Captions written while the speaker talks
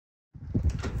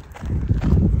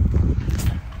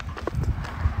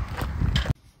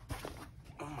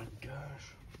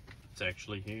it's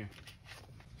actually here.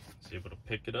 It's able to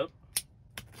pick it up.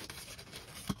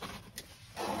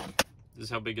 This is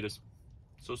how big it is.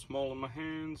 So small in my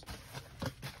hands.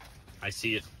 I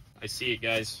see it. I see it,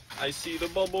 guys. I see the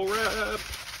bubble wrap.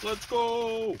 Let's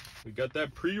go. We got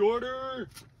that pre-order.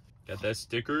 Got that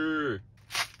sticker.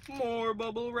 More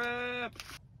bubble wrap.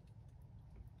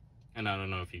 And I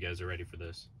don't know if you guys are ready for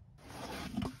this.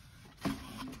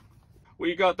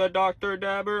 We got the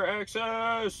DrDabber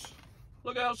XS.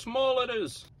 Look how small it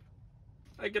is.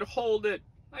 I can hold it.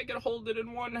 I can hold it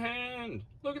in one hand.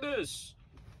 Look at this.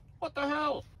 What the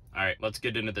hell? All right, let's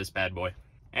get into this bad boy.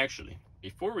 Actually,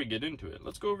 before we get into it,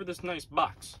 let's go over this nice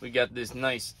box. We got this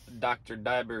nice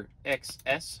DrDabber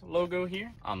XS logo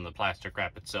here on the plastic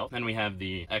wrap itself. Then we have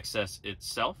the XS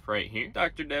itself right here.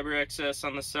 DrDabber XS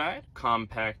on the side.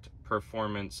 Compact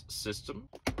performance system.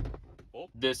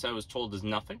 This I was told is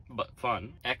nothing but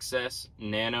fun. XS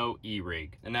Nano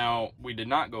E-Rig. And now we did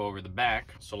not go over the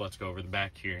back, so let's go over the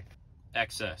back here.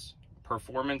 XS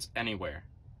Performance Anywhere.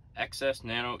 XS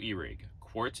Nano E-Rig.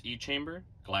 Quartz E-chamber,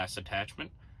 glass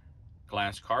attachment,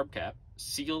 glass carb cap,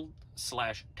 sealed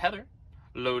 / tether,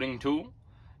 loading tool,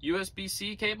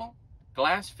 USB-C cable,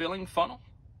 glass filling funnel,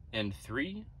 and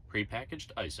 3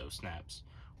 prepackaged ISO snaps.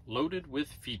 Loaded with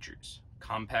features.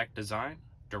 Compact design,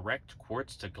 direct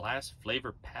quartz to glass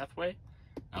flavor pathway.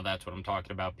 Now that's what I'm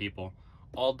talking about, people.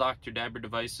 All DrDabber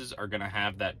devices are going to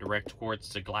have that direct quartz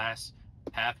to glass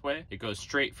pathway. It goes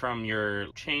straight from your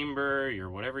chamber, your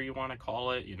whatever you want to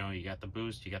call it. You know, you got the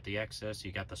boost, you got the XS,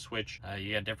 you got the switch,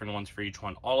 you got different ones for each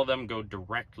one. All of them go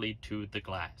directly to the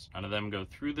glass. None of them go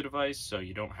through the device, so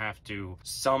you don't have to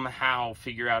somehow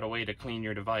figure out a way to clean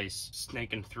your device,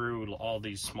 snaking through all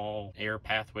these small air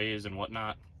pathways and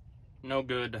whatnot. No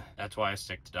good. That's why I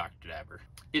stick to DrDabber.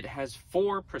 It has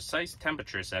 4 precise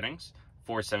temperature settings,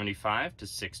 475 to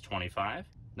 625.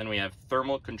 Then we have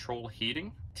thermal control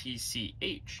heating,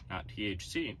 TCH, not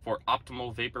THC, for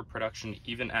optimal vapor production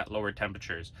even at lower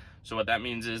temperatures. So what that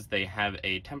means is they have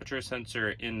a temperature sensor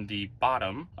in the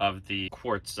bottom of the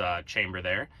quartz chamber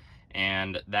there,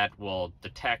 and that will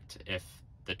detect if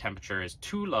the temperature is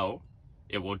too low.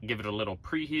 It will give it a little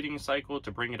preheating cycle to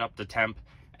bring it up to temp,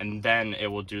 and then it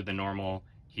will do the normal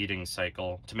heating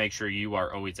cycle to make sure you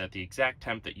are always at the exact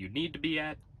temp that you need to be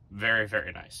at. Very,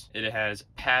 very nice. It has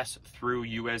pass-through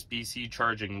USB-C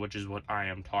charging, which is what I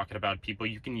am talking about, people.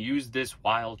 You can use this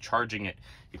while charging it.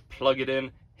 You plug it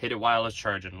in, hit it while it's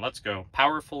charging. Let's go.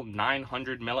 Powerful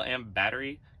 900 milliamp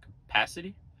battery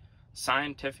capacity.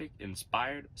 Scientific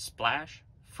inspired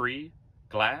splash-free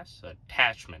glass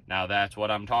attachment. Now that's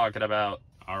what I'm talking about.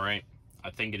 All right. I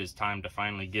think it is time to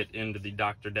finally get into the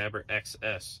DrDabber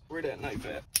XS. Where'd that knife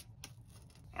at?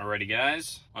 Alrighty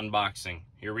guys, unboxing.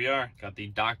 Here we are. Got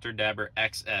the DrDabber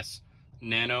XS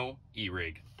Nano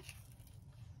E-Rig.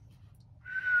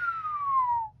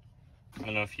 I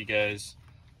don't know if you guys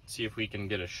see if we can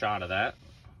get a shot of that.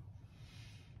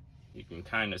 You can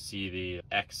kind of see the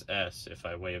XS if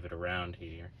I wave it around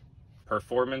here.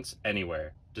 Performance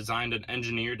Anywhere. Designed and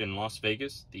engineered in Las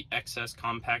Vegas, the XS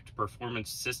Compact Performance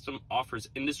System offers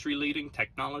industry-leading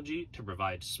technology to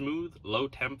provide smooth,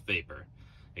 low-temp vapor.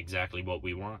 Exactly what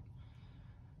we want.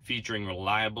 Featuring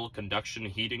reliable conduction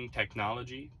heating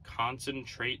technology,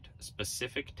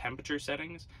 concentrate-specific temperature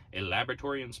settings, a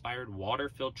laboratory-inspired water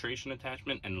filtration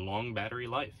attachment, and long battery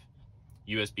life.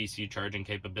 USB-C charging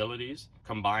capabilities,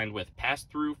 combined with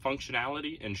pass-through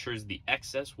functionality, ensures the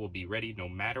XS will be ready no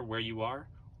matter where you are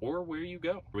or where you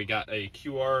go. We got a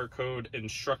QR code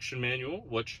instruction manual,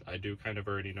 which I do kind of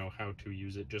already know how to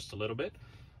use it just a little bit,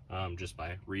 just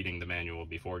by reading the manual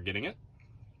before getting it.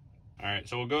 All right,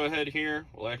 so we'll go ahead here.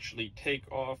 We'll actually take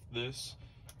off this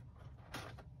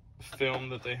film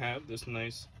that they have, this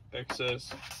nice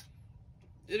XS.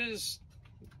 It is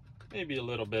maybe a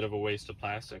little bit of a waste of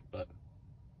plastic, but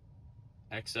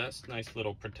XS, nice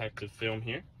little protective film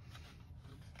here.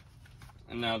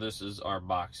 And now this is our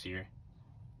box here.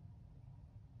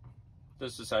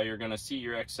 This is how you're going to see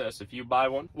your XS if you buy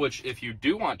one, which if you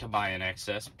do want to buy an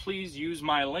XS, please use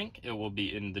my link. It will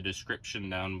be in the description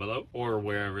down below, or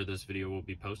wherever this video will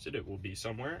be posted. It will be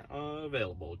somewhere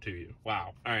available to you.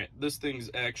 Wow. All right, this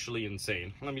thing's actually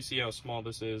insane. Let me see how small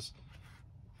this is.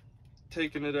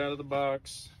 Taking it out of the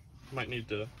box. Might need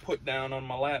to put down on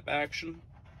my lap action.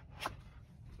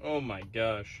 Oh my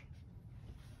gosh.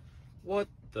 What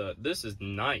the? This is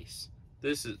nice.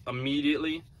 This is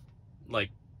immediately,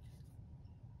 like,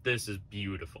 this is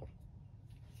beautiful.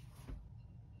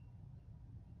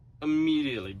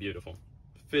 Immediately beautiful.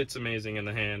 Fits amazing in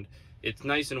the hand. It's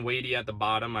nice and weighty at the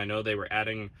bottom. I know they were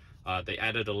adding, they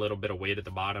added a little bit of weight at the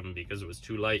bottom because it was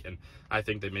too light, and I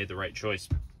think they made the right choice.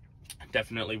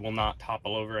 Definitely will not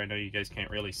topple over. I know you guys can't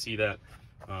really see that.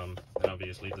 And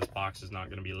obviously this box is not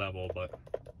going to be level, but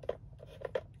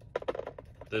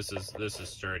this is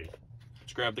sturdy.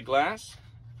 Let's grab the glass,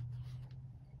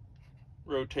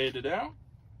 rotate it out,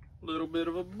 a little bit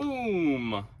of a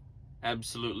boom.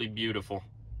 Absolutely beautiful.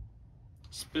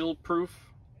 Spill proof.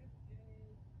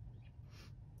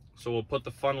 So we'll put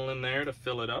the funnel in there to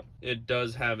fill it up. It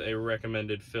does have a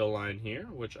recommended fill line here,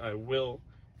 which I will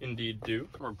indeed do.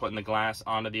 We're putting the glass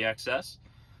onto the XS,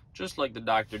 just like the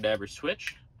DrDabber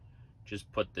switch.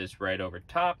 Just put this right over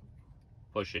top,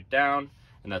 push it down,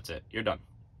 and that's it. You're done.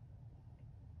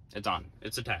 It's on.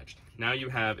 It's attached. Now you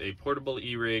have a portable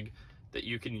e-rig that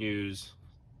you can use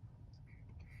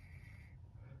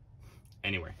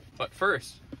anywhere. But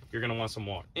first, you're gonna want some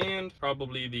water and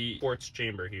probably the quartz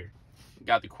chamber here.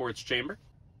 Got the quartz chamber,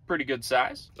 pretty good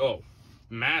size. Oh,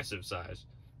 massive size.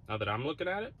 Now that I'm looking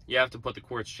at it, you have to put the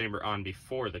quartz chamber on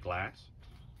before the glass.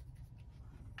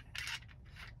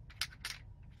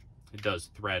 It does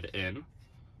thread in.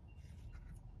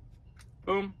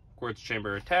 Boom, quartz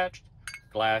chamber attached,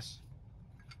 glass.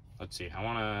 Let's see, I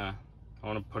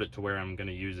wanna put it to where I'm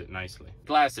gonna use it nicely.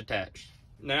 Glass attached.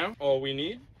 Now, all we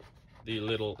need, the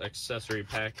little accessory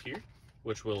pack here,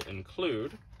 which will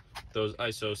include those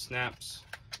ISO snaps,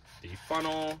 the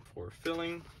funnel for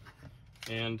filling,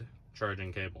 and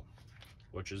charging cable,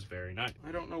 which is very nice.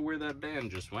 I don't know where that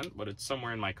band just went, but it's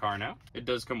somewhere in my car now. It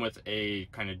does come with a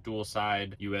kind of dual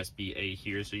side USB-A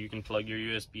here, so you can plug your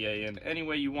USB-A in any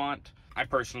way you want. I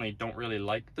personally don't really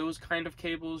like those kind of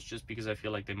cables just because I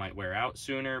feel like they might wear out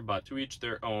sooner, but to each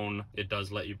their own. It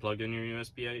does let you plug in your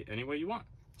USB-A any way you want.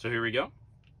 So here we go.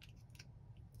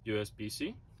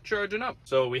 USB-C, charging up.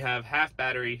 So we have half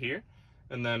battery here,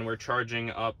 and then we're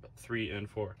charging up 3 and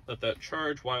 4. Let that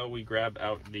charge while we grab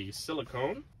out the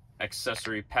silicone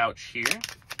accessory pouch here.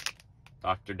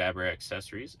 DrDabber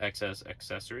XS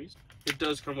accessories. It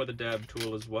does come with a dab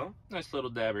tool as well. Nice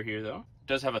little dabber here though. It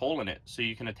does have a hole in it, so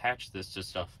you can attach this to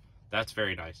stuff. That's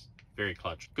very nice, very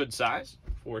clutch. Good size,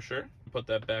 for sure. Put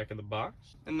that back in the box.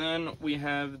 And then we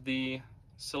have the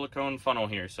silicone funnel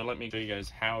here. So let me show you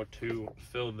guys how to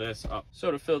fill this up.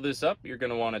 So to fill this up, you're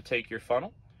gonna wanna take your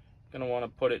funnel, gonna wanna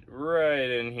put it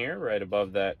right in here, right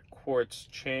above that quartz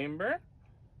chamber.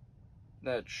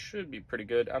 That should be pretty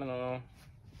good. I don't know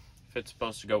if it's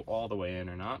supposed to go all the way in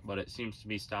or not, but it seems to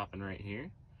be stopping right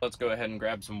here. Let's go ahead and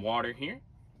grab some water here.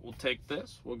 We'll take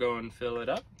this, we'll go and fill it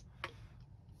up.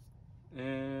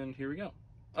 And here we go.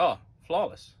 Oh,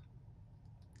 flawless.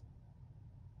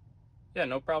 Yeah,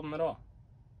 no problem at all.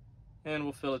 And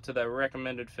we'll fill it to that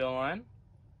recommended fill line.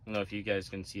 I don't know if you guys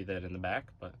can see that in the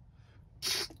back, but.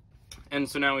 And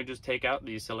so now we just take out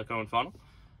the silicone funnel.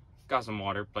 Got some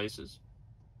water places.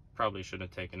 Probably shouldn't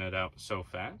have taken it out so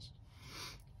fast,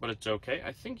 but it's okay.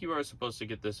 I think you are supposed to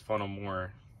get this funnel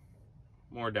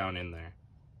more down in there.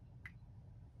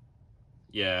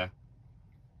 Yeah.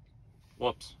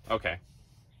 Whoops. Okay.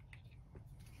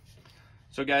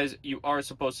 So guys, you are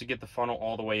supposed to get the funnel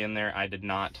all the way in there. I did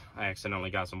not. I accidentally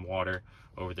got some water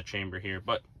over the chamber here,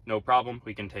 but no problem.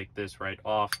 We can take this right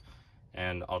off,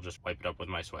 and I'll just wipe it up with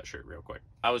my sweatshirt real quick.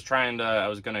 I was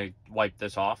gonna wipe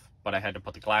this off, but I had to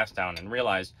put the glass down and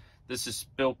realize this is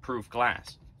spill-proof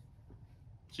glass.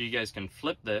 So you guys can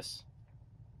flip this,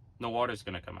 no water's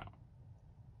gonna come out.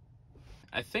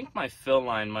 I think my fill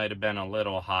line might have been a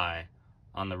little high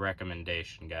on the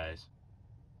recommendation, guys.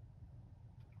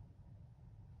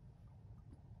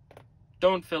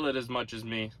 Don't fill it as much as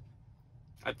me.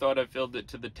 I thought I filled it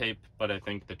to the tape, but I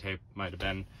think the tape might have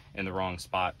been in the wrong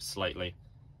spot slightly.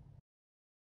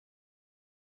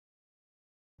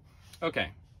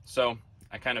 Okay, so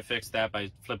I kind of fixed that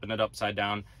by flipping it upside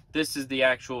down. This is the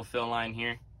actual fill line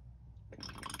here.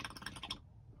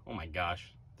 Oh my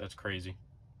gosh, that's crazy.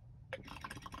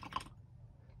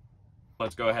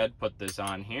 Let's go ahead, put this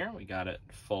on here. We got it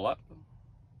full up.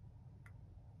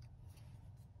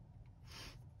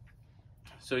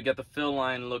 So we got the fill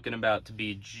line looking about to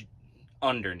be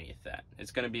underneath that.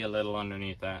 It's going to be a little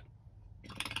underneath that.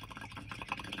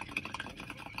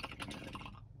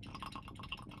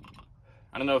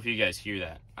 I don't know if you guys hear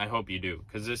that. I hope you do,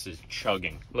 because this is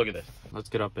chugging. Look at this. Let's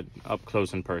get up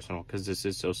close and personal, because this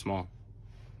is so small.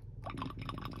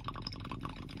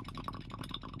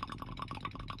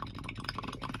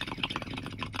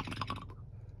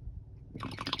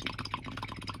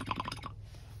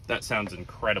 That sounds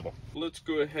incredible. Let's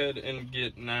go ahead and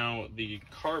get now the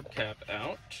carb cap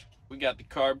out. We got the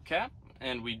carb cap,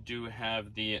 and we do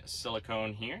have the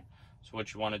silicone here. So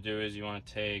what you want to do is you want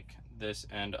to take this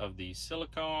end of the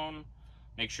silicone.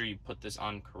 Make sure you put this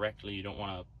on correctly. You don't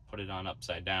want to put it on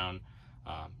upside down.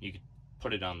 You could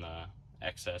put it on the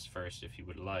XS first if you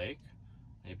would like.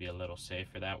 Maybe a little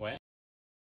safer that way.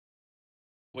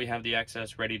 We have the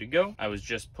XS ready to go. I was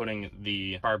just putting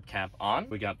the carb cap on.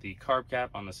 We got the carb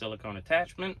cap on the silicone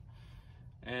attachment,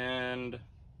 and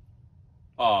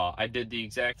I did the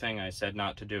exact thing I said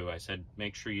not to do. I said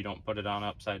make sure you don't put it on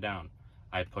upside down.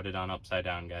 I put it on upside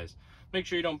down, guys. Make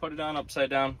sure you don't put it on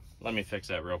upside down. Let me fix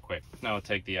that real quick. Now I'll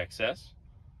take the XS,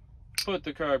 put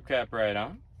the carb cap right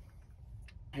on.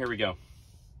 Here we go.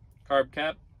 Carb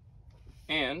cap,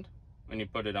 and when you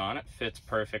put it on, it fits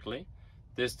perfectly.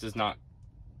 This does not,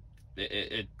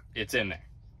 it's in there.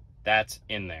 That's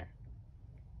in there.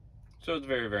 So it's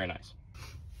very, very nice.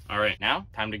 All right, now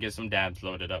time to get some dabs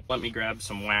loaded up. Let me grab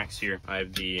some wax here. I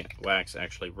have the wax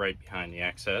actually right behind the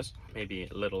XS. Maybe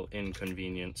a little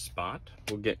inconvenient spot.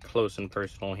 We'll get close and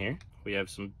personal here. We have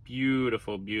some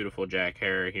beautiful, beautiful Jack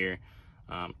Herer here.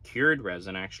 Cured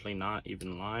resin, actually, not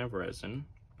even live resin.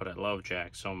 But I love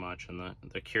Jack so much, and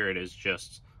the cured is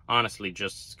just, honestly,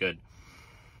 just as good.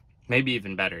 Maybe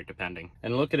even better, depending.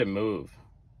 And look at it move.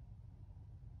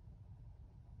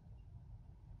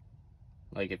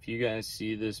 Like, if you guys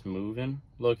see this moving,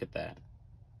 look at that.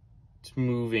 It's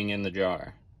moving in the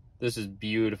jar. This is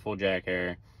beautiful Jack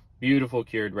Herer. Beautiful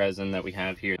cured resin that we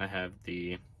have here. I have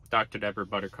the DrDabber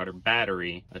Butter Cutter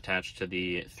battery attached to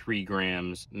the 3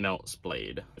 grams melt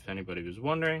blade, if anybody was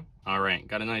wondering. All right,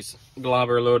 got a nice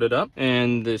globber loaded up,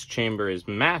 and this chamber is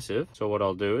massive. So what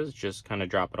I'll do is just kind of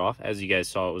drop it off. As you guys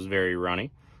saw, it was very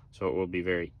runny, so it will be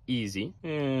very easy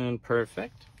and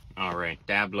perfect. All right,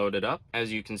 dab loaded up.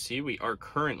 As you can see, we are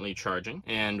currently charging,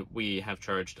 and we have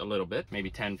charged a little bit,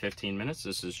 maybe 10-15 minutes.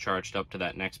 This is charged up to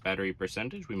that next battery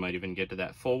percentage. We might even get to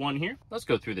that full one here. Let's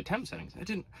go through the temp settings.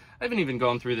 I haven't even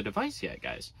gone through the device yet,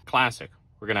 guys. Classic.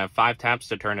 We're gonna have 5 taps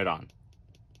to turn it on.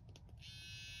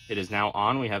 It is now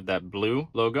on. We have that blue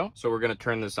logo, so we're gonna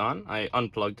turn this on. I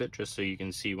unplugged it just so you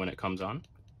can see when it comes on.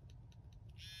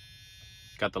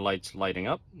 Got the lights lighting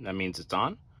up. That means it's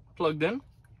on. Plugged in.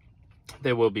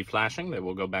 They will be flashing. They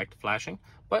will go back to flashing,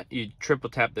 but you triple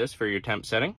tap this for your temp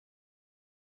setting.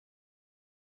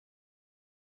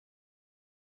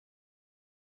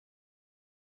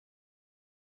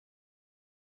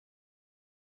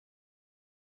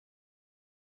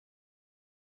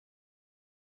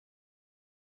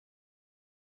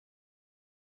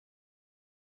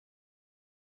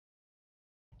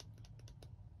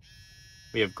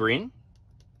 We have green.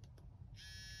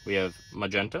 We have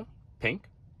magenta, pink.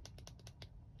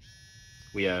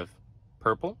 We have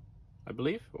purple, I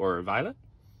believe, or violet,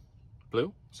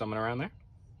 blue, somewhere around there.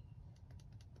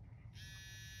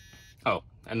 Oh,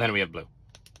 and then we have blue.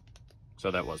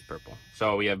 So that was purple.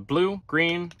 So we have blue,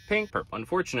 green, pink, purple.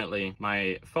 Unfortunately,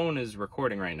 my phone is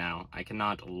recording right now. I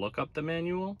cannot look up the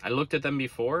manual. I looked at them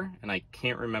before, and I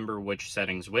can't remember which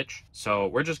settings which. So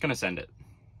we're just gonna send it.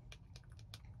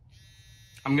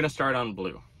 I'm gonna start on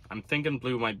blue. I'm thinking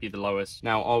blue might be the lowest.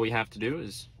 Now all we have to do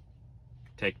is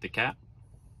take the cap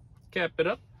it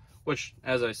up, which,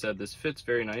 as I said, this fits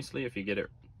very nicely if you get it,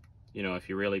 you know, if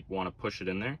you really want to push it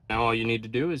in there. Now all you need to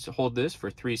do is hold this for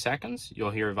 3 seconds.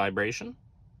 You'll hear a vibration,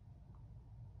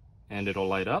 and it'll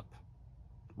light up.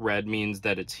 Red means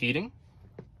that it's heating.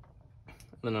 I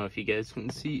don't know if you guys can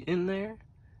see in there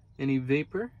any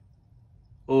vapor.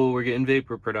 Oh, we're getting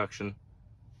vapor production.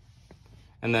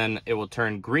 And then it will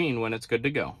turn green when it's good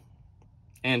to go,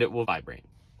 and it will vibrate.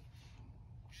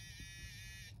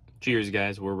 Cheers,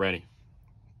 guys, we're ready.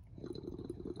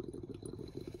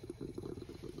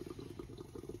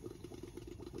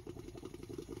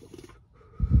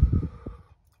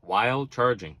 While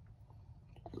charging.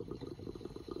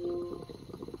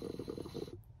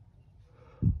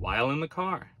 While in the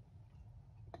car.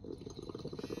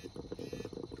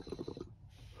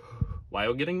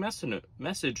 While getting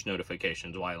message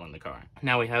notifications while in the car.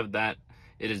 Now we have that.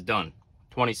 It is done.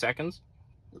 20 seconds.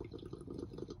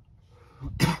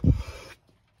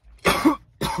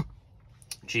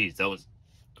 Jeez, that was,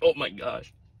 oh my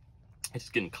gosh. It's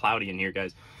getting cloudy in here,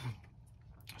 guys.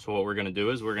 So what we're gonna do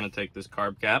is we're gonna take this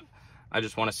carb cap. I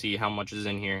just wanna see how much is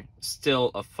in here. Still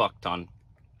a fuck ton.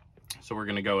 So we're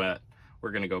gonna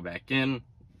go back in.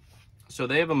 So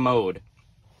they have a mode,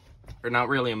 or not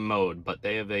really a mode, but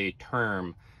they have a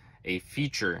term, a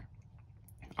feature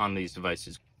on these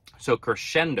devices. So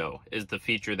crescendo is the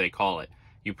feature they call it.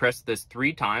 You press this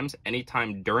 3 times,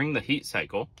 anytime during the heat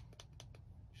cycle.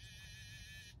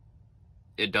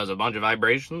 It does a bunch of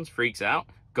vibrations, freaks out,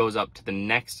 goes up to the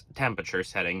next temperature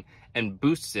setting, and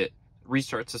boosts it,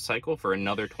 restarts the cycle for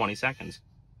another 20 seconds.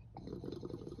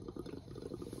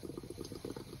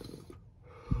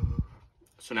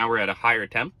 So now we're at a higher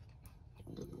temp.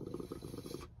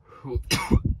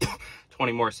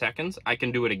 20 more seconds, I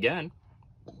can do it again.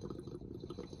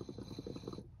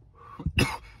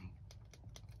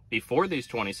 Before these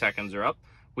 20 seconds are up,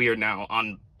 we are now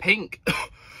on pink.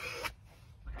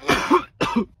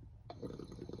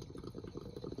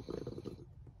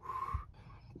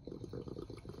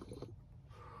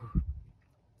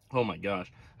 Oh my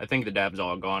gosh, I think the dab's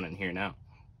all gone in here now.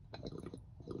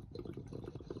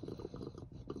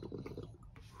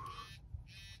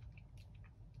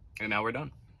 And now we're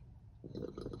done.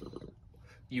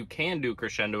 You can do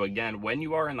crescendo again when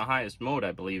you are in the highest mode,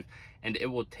 I believe, and it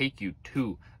will take you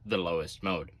to the lowest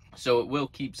mode. So it will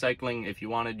keep cycling. If you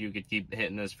wanted, you could keep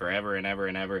hitting this forever and ever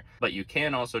and ever, but you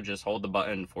can also just hold the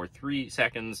button for 3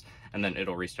 seconds and then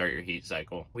it'll restart your heat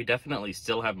cycle. We definitely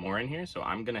still have more in here, so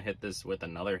I'm gonna hit this with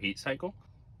another heat cycle.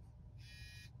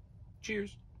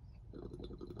 Cheers.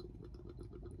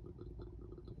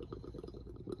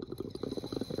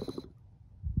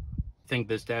 Think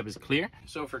this dab is clear.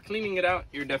 So for cleaning it out,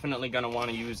 you're definitely going to want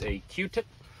to use a Q-tip.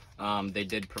 They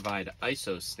did provide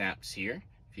ISO snaps here.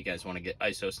 If you guys want to get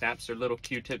ISO snaps, they're little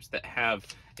Q-tips that have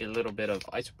a little bit of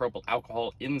isopropyl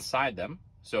alcohol inside them.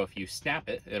 So if you snap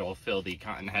it, it'll fill the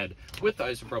cotton head with the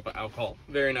isopropyl alcohol.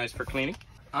 Very nice for cleaning.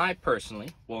 I personally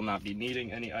will not be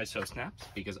needing any ISO snaps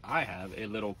because I have a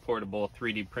little portable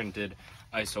 3D printed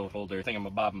ISO holder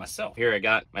thingamabob myself. Here I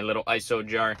got my little ISO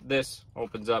jar. This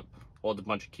opens up, hold a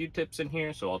bunch of Q-tips in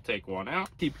here, so I'll take one out.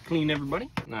 Keep it clean, everybody.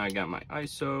 Now I got my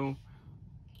ISO.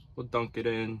 We'll dunk it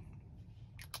in.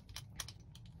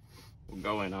 We'll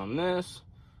go in on this,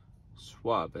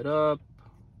 swap it up.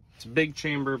 It's a big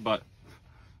chamber, but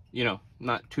you know,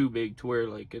 not too big to where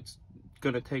like it's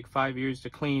gonna take 5 years to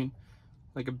clean,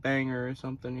 like a banger or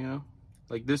something, you know.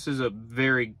 Like this is a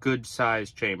very good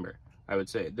size chamber, I would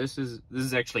say. This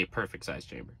is actually a perfect size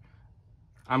chamber.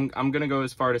 I'm gonna go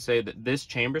as far to say that this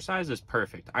chamber size is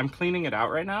perfect. I'm cleaning it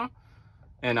out right now,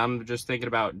 and I'm just thinking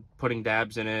about putting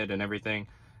dabs in it and everything.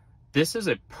 This is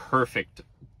a perfect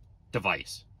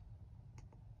device.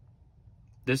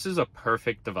 This is a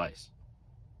perfect device.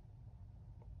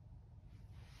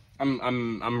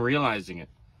 I'm realizing it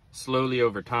slowly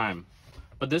over time,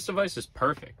 but this device is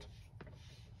perfect.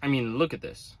 I mean, look at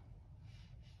this.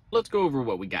 Let's go over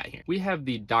what we got here. We have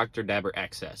the DrDabber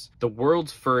XS, the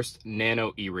world's first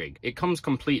nano e-rig. It comes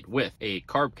complete with a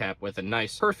carb cap with a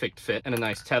nice perfect fit and a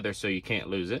nice tether so you can't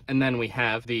lose it. And then we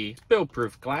have the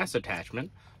spill-proof glass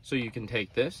attachment. So you can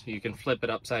take this, you can flip it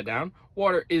upside down.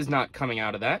 Water is not coming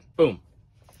out of that. Boom.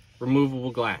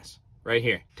 Removable glass right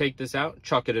here. Take this out,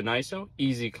 chuck it in ISO,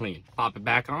 easy clean. Pop it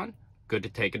back on. Good to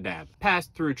take a dab.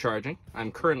 Pass-through charging.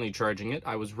 I'm currently charging it.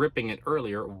 I was ripping it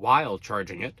earlier while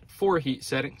charging it. 4 heat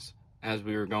settings. As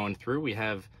we were going through, we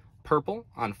have purple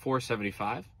on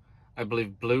 475. I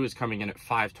believe blue is coming in at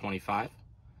 525.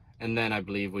 And then I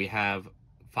believe we have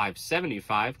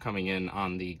 575 coming in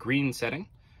on the green setting.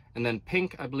 And then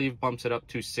pink, I believe, bumps it up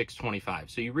to 625.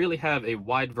 So you really have a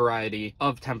wide variety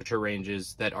of temperature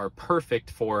ranges that are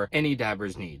perfect for any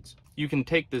dabber's needs. You can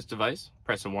take this device,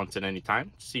 press it once at any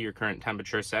time, see your current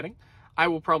temperature setting. I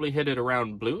will probably hit it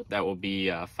around blue. That will be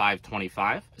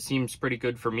 525. Seems pretty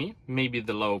good for me. Maybe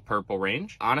the low purple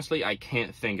range. Honestly, I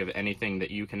can't think of anything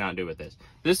that you cannot do with this.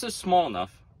 This is small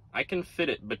enough. I can fit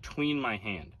it between my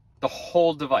hand. The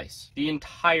whole device. The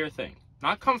entire thing.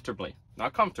 Not comfortably.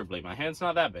 Not comfortably. My hand's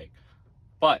not that big.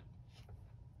 But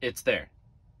it's there.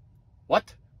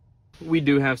 What? We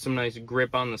do have some nice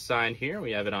grip on the side here.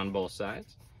 We have it on both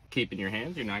sides. Keep in your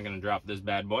hands. You're not going to drop this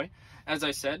bad boy. As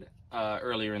I said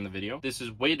earlier in the video, this is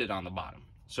weighted on the bottom.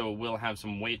 So we'll have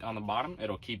some weight on the bottom.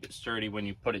 It'll keep it sturdy when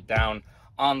you put it down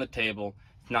on the table.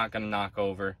 It's not going to knock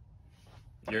over.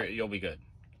 You'll be good.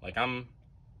 Like I'm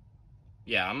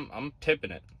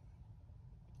tipping it.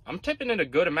 I'm tipping it a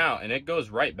good amount and it goes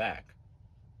right back.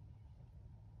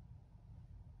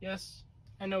 Yes,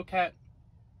 I know, cat.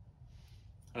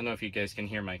 I don't know if you guys can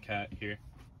hear my cat here.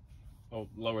 I'll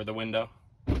lower the window.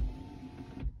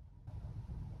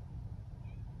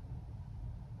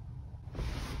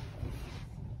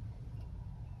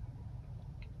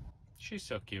 She's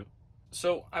so cute.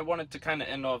 So I wanted to kind of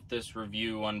end off this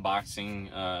review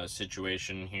unboxing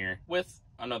situation here with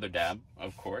another dab,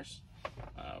 of course.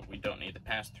 We don't need the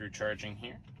pass-through charging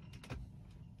here.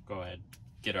 Go ahead,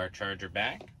 get our charger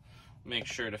back. Make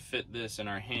sure to fit this in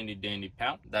our handy dandy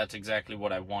pouch. That's exactly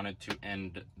what I wanted to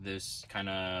end this kind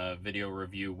of video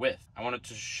review with. I wanted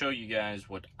to show you guys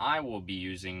what I will be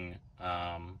using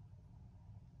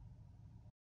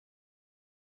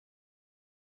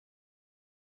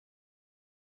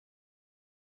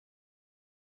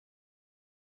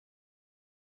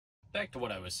back to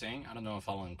what I was saying. I don't know if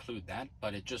I'll include that,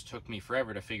 but it just took me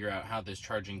forever to figure out how this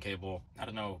charging cable, I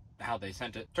don't know how they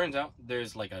sent it. Turns out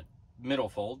there's like a middle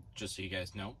fold, just so you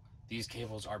guys know. These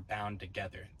cables are bound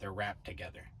together. They're wrapped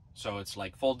together. So it's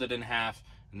like folded in half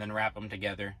and then wrap them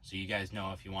together. So you guys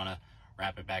know if you want to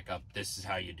wrap it back up, this is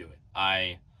how you do it.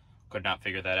 I could not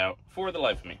figure that out for the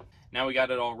life of me. Now we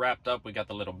got it all wrapped up. We got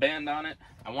the little band on it.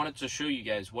 I wanted to show you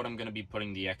guys what I'm going to be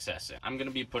putting the XS in. I'm going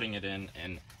to be putting it in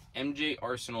an MJ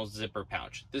Arsenal zipper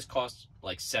pouch. This costs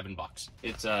like $7.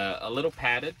 It's a little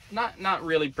padded, not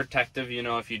really protective, you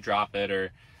know, if you drop it,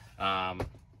 or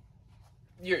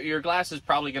your glass is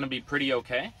probably going to be pretty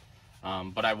okay,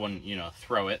 but I wouldn't, you know,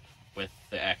 throw it with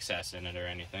the XS in it or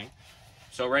anything.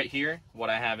 So right here, what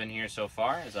I have in here so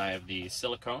far is I have the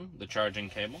silicone, the charging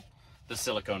cable, the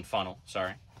silicone funnel,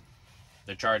 sorry,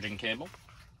 the charging cable,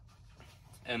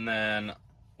 and then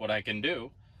what I can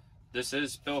do, this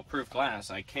is spill-proof glass.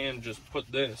 I can just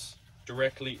put this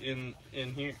directly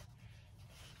in here.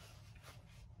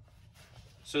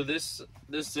 So this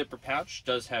zipper pouch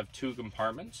does have 2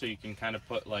 compartments, so you can kind of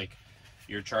put like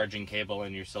your charging cable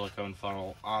and your silicone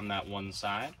funnel on that one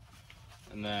side,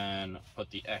 and then put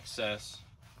the XS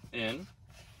in,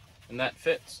 and that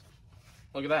fits.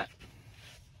 Look at that.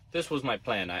 This was my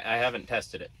plan. I haven't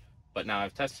tested it, but now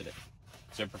I've tested it.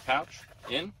 Zipper pouch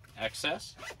in,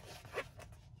 XS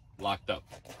locked up.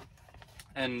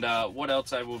 And what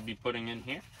else I will be putting in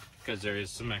here, because there is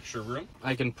some extra room,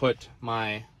 I can put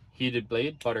my heated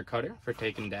blade butter cutter for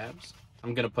taking dabs.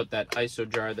 I'm gonna put that ISO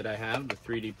jar that I have, the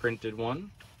 3D printed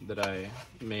one that I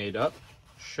made up,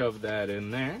 shove that in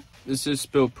there. This is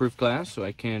spill proof glass, so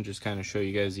I can just kind of show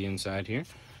you guys the inside here.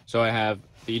 So I have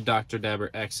the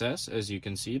DrDabber XS, as you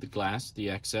can see, the glass, the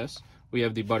XS. We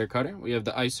have the butter cutter, we have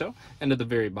the ISO, and at the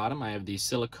very bottom I have the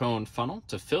silicone funnel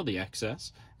to fill the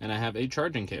XS, and I have a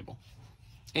charging cable.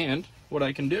 And what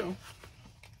I can do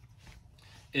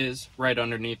is right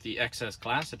underneath the XS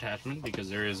glass attachment, because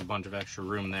there is a bunch of extra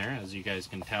room there, as you guys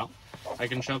can tell, I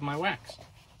can shove my wax.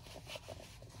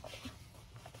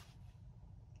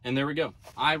 And there we go.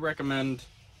 I recommend,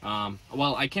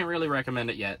 well, I can't really recommend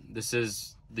it yet. This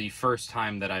is the first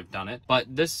time that I've done it,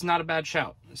 but this is not a bad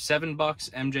shout. $7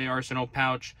 MJ Arsenal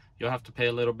pouch. You'll have to pay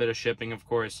a little bit of shipping, of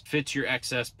course. Fits your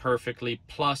XS perfectly,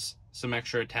 plus some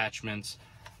extra attachments.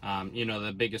 You know,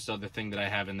 the biggest other thing that I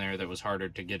have in there that was harder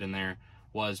to get in there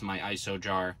was my ISO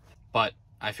jar, but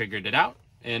I figured it out,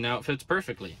 and now it fits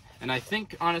perfectly. And I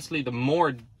think, honestly, the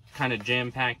more kind of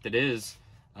jam-packed it is,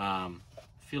 I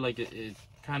feel like it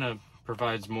kind of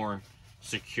provides more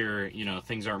secure, you know,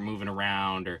 things aren't moving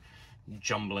around or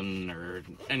jumbling or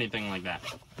anything like that.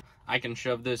 I can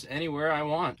shove this anywhere I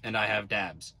want, and I have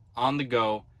dabs. On the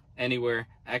go, anywhere,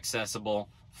 accessible,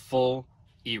 full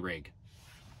e-rig.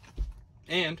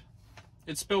 And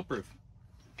it's spill-proof.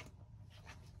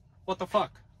 What the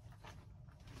fuck?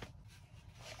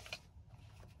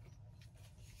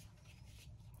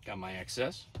 Got my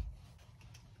XS.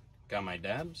 Got my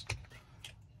dabs.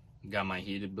 Got my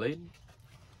heated blade.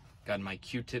 Got my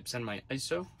Q-tips and my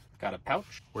ISO. Got a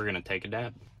pouch. We're gonna take a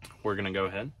dab. We're gonna go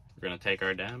ahead. We're gonna take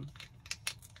our dab.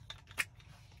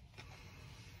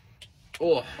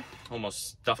 Oh,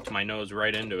 almost stuffed my nose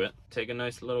right into it. Take a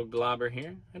nice little globber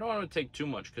here. I don't want to take too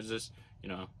much because this, you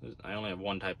know, I only have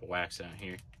one type of wax out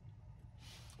here.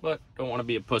 But don't want to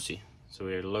be a pussy. So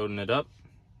we're loading it up.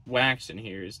 Wax in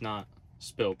here is not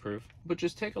spill proof. But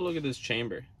just take a look at this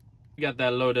chamber. We got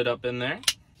that loaded up in there.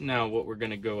 Now what we're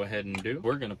gonna go ahead and do,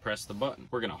 we're gonna press the button.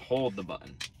 We're gonna hold the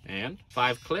button. And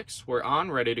 5 clicks, we're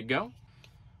on, ready to go.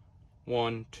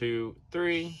 1, 2,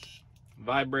 3.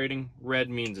 Vibrating. Red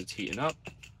means it's heating up.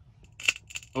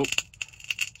 Oh,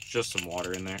 just some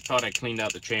water in there. Thought I cleaned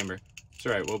out the chamber. It's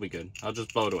alright, we'll be good. I'll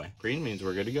just blow it away. Green means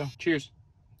we're good to go. Cheers.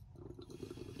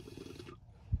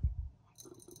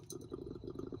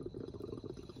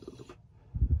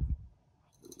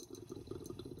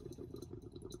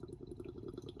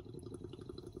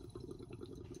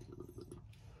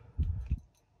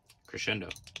 Crescendo.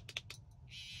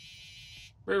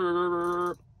 I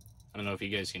don't know if you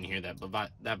guys can hear that,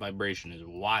 but that vibration is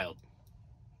wild.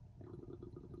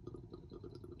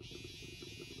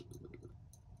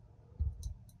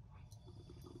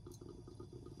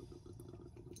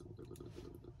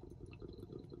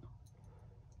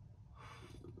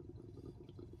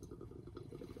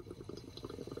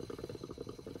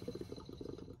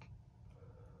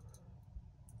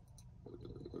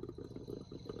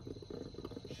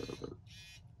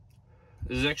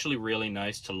 This is actually really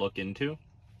nice to look into.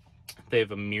 They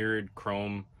have a mirrored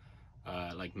chrome,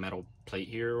 like metal plate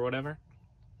here or whatever.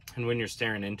 And when you're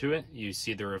staring into it, you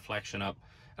see the reflection up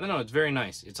I don't know, it's very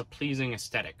nice. It's a pleasing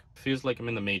aesthetic. Feels like I'm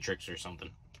in the Matrix or something.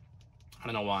 I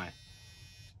don't know why.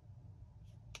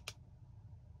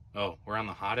 Oh, we're on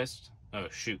the hottest? Oh,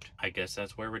 shoot. I guess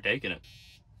that's where we're taking it.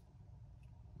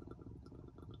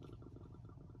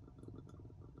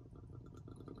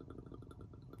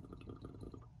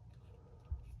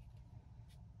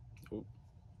 Oh,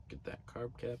 get that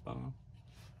carb cap on.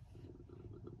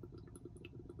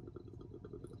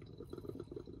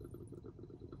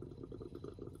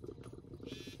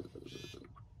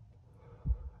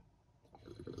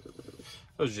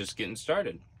 I was just getting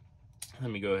started.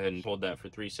 Let me go ahead and hold that for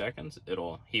 3 seconds.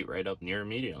 It'll heat right up near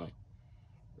immediately.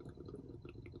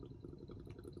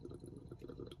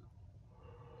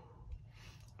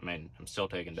 I mean, I'm still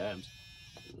taking dabs.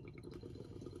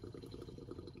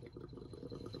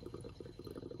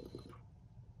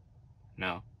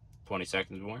 Now, 20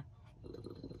 seconds more.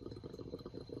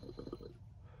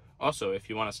 Also, if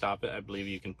you want to stop it, I believe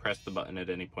you can press the button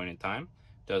at any point in time.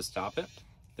 It does stop it.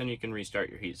 Then you can restart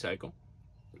your heat cycle.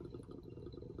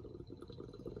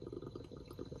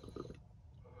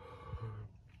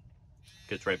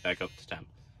 Gets right back up to temp.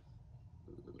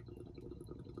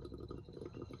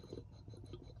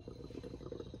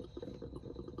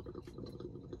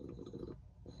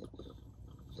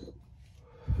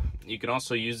 You can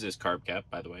also use this carb cap,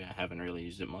 by the way. I haven't really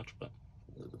used it much, but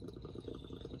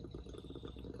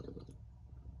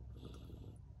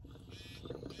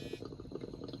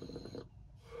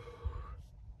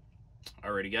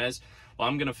alrighty guys, well,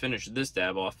 I'm gonna finish this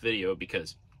dab off video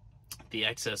because the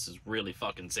XS is really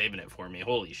fucking saving it for me.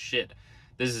 Holy shit,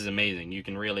 this is amazing. You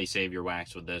can really save your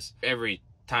wax with this. Every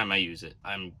time I use it,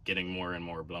 I'm getting more and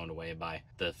more blown away by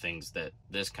the things that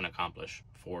this can accomplish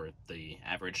for the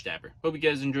average dabber. Hope you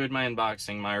guys enjoyed my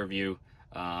unboxing, my review.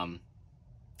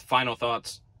 Final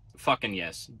thoughts, fucking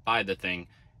yes, buy the thing.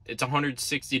 It's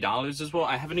 $160 as well.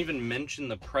 I haven't even mentioned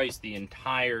the price the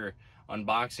entire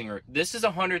unboxing. This is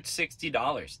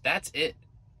 $160. That's it.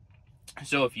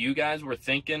 So if you guys were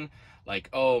thinking like,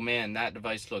 oh man, that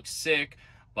device looks sick,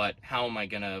 but how am I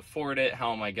gonna afford it?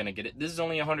 How am I gonna get it? This is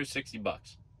only 160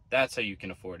 bucks. That's how you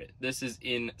can afford it. This is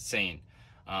insane.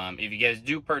 If you guys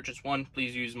do purchase one,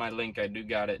 please use my link. I do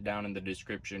got it down in the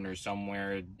description or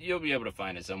somewhere. You'll be able to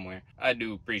find it somewhere. I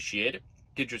do appreciate it.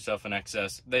 Get yourself an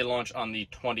XS. They launch on the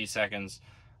 22nd.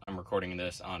 I'm recording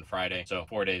this on Friday, so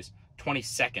 4 days.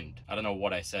 22nd. I don't know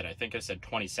what I said. I think I said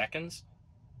 20 seconds.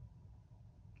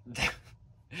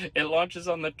 It launches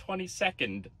on the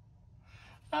 22nd.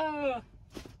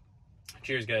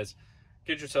 Cheers, guys.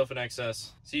 Get yourself an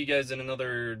XS. See you guys in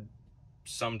another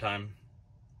sometime.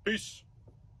 Peace.